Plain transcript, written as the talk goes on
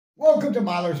Welcome to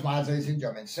Miller's Mods, ladies and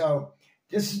gentlemen. So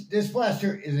this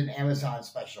blaster is an Amazon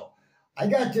special. I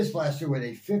got this blaster with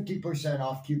a 50%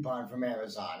 off coupon from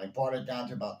Amazon. I bought it down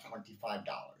to about $25.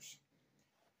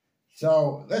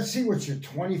 So let's see what your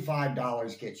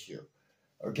 $25 gets you.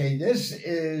 Okay, this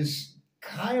is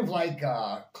kind of like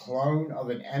a clone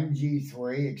of an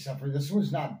MG3, except for this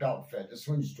one's not belt fed. This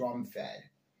one's drum fed.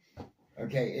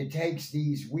 Okay, it takes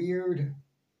these weird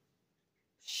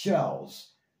shells.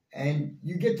 And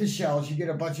you get the shells, you get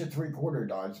a bunch of 3/4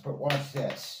 darts, but watch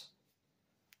this.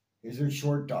 These are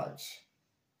short darts.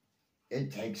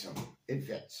 It takes them. It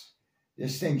fits.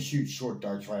 This thing shoots short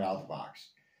darts right out of the box.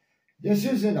 This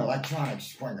is an electronic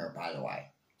springer, by the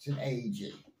way. It's an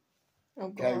AEG.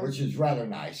 Okay, which is rather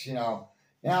nice, you know.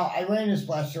 Now, I ran this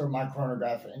blaster with my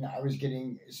chronograph, and I was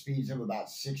getting speeds of about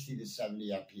 60 to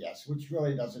 70 FPS, which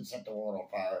really doesn't set the world on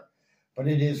fire. But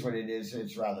it is what it is, and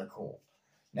it's rather cool.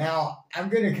 Now, I'm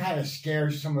going to kind of scare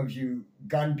some of you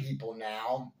gun people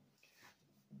now,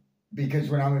 because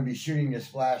when I'm going to be shooting this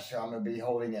blaster, I'm going to be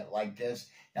holding it like this.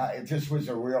 Now, if this was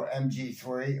a real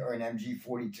MG3 or an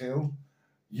MG42,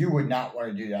 you would not want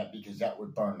to do that because that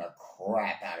would burn the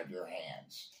crap out of your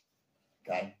hands.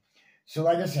 Okay? So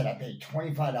like I said, I paid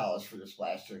 $25 for this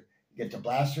blaster. You get the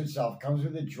blaster itself, comes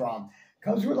with a drum,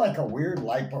 comes with like a weird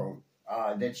LiPo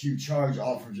that you charge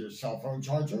off of your cell phone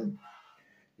charger.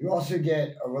 You also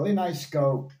get a really nice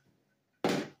scope,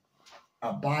 a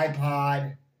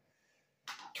bipod,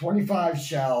 25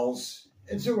 shells.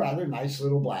 It's a rather nice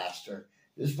little blaster.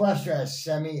 This blaster has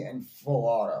semi and full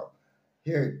auto.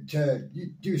 Here, to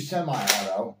do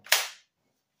semi-auto,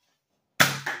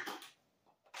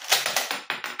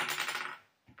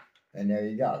 and there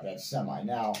you go, that's semi.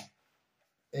 Now,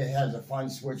 it has a fun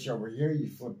switch over here. You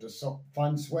flip the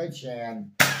fun switch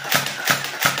and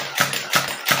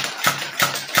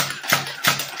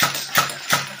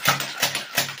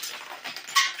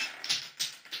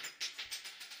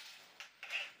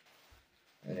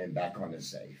then back on the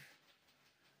safe.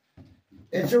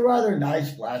 It's a rather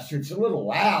nice blaster. It's a little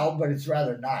loud, but it's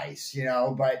rather nice, you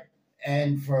know.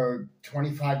 And for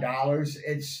 $25,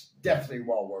 it's definitely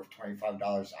well worth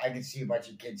 $25. I can see a bunch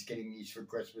of kids getting these for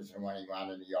Christmas and running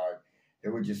around in the yard. It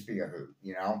would just be a hoot,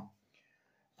 you know.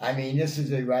 I mean, this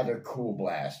is a rather cool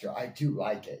blaster. I do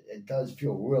like it. It does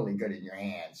feel really good in your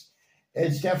hands.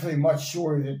 It's definitely much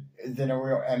shorter than a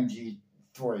real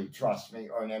MG3, trust me,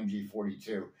 or an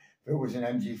MG42. If it was an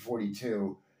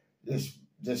MG42,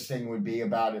 this thing would be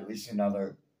about at least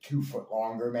another 2 foot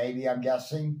longer, maybe, I'm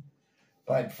guessing.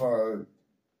 But for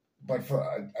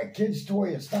a kid's toy,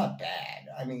 it's not bad.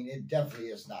 I mean, it definitely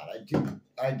is not.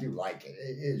 I do like it.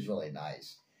 It is really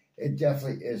nice. It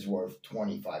definitely is worth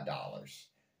 $25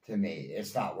 to me.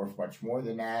 It's not worth much more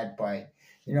than that, but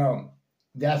you know,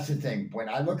 that's the thing. When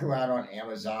I look around on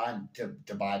Amazon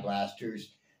to buy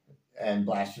blasters and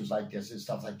blasters like this and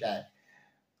stuff like that,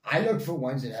 I look for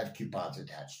ones that have coupons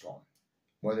attached to them,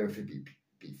 whether it be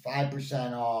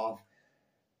 5% off,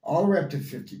 all the way up to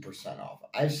 50% off.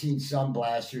 I've seen some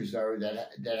blasters, though,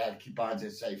 that have coupons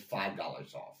that say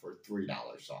 $5 off or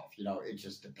 $3 off. You know, it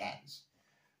just depends.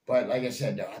 But like I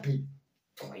said, I paid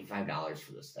 $25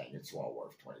 for this thing. It's well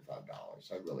worth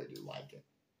 $25. I really do like it.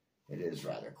 It is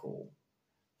rather cool.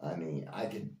 I mean, I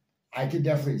could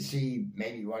definitely see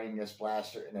maybe running this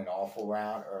blaster in an awful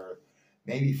round, or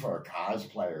maybe for a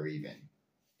cosplayer even.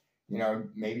 You know,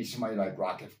 maybe somebody like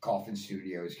Rocket Coffin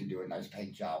Studios could do a nice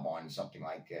paint job on something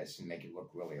like this and make it look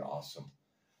really awesome.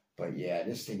 But yeah,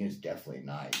 this thing is definitely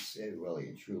nice. It really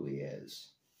and truly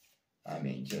is. I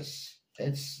mean, just,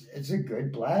 it's a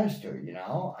good blaster, you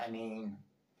know? I mean,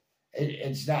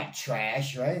 it's not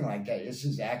trash or anything like that. This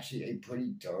is actually a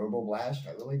pretty durable blaster.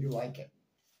 I really do like it.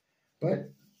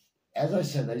 But as I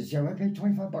said, ladies and gentlemen, I paid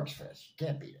 $25 for this. You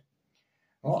can't beat it.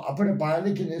 Well, I'll put a buy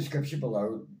link in the description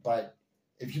below, but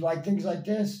if you like things like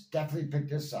this, definitely pick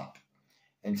this up.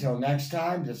 Until next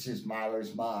time, this is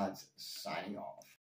Miller's Mods, signing off.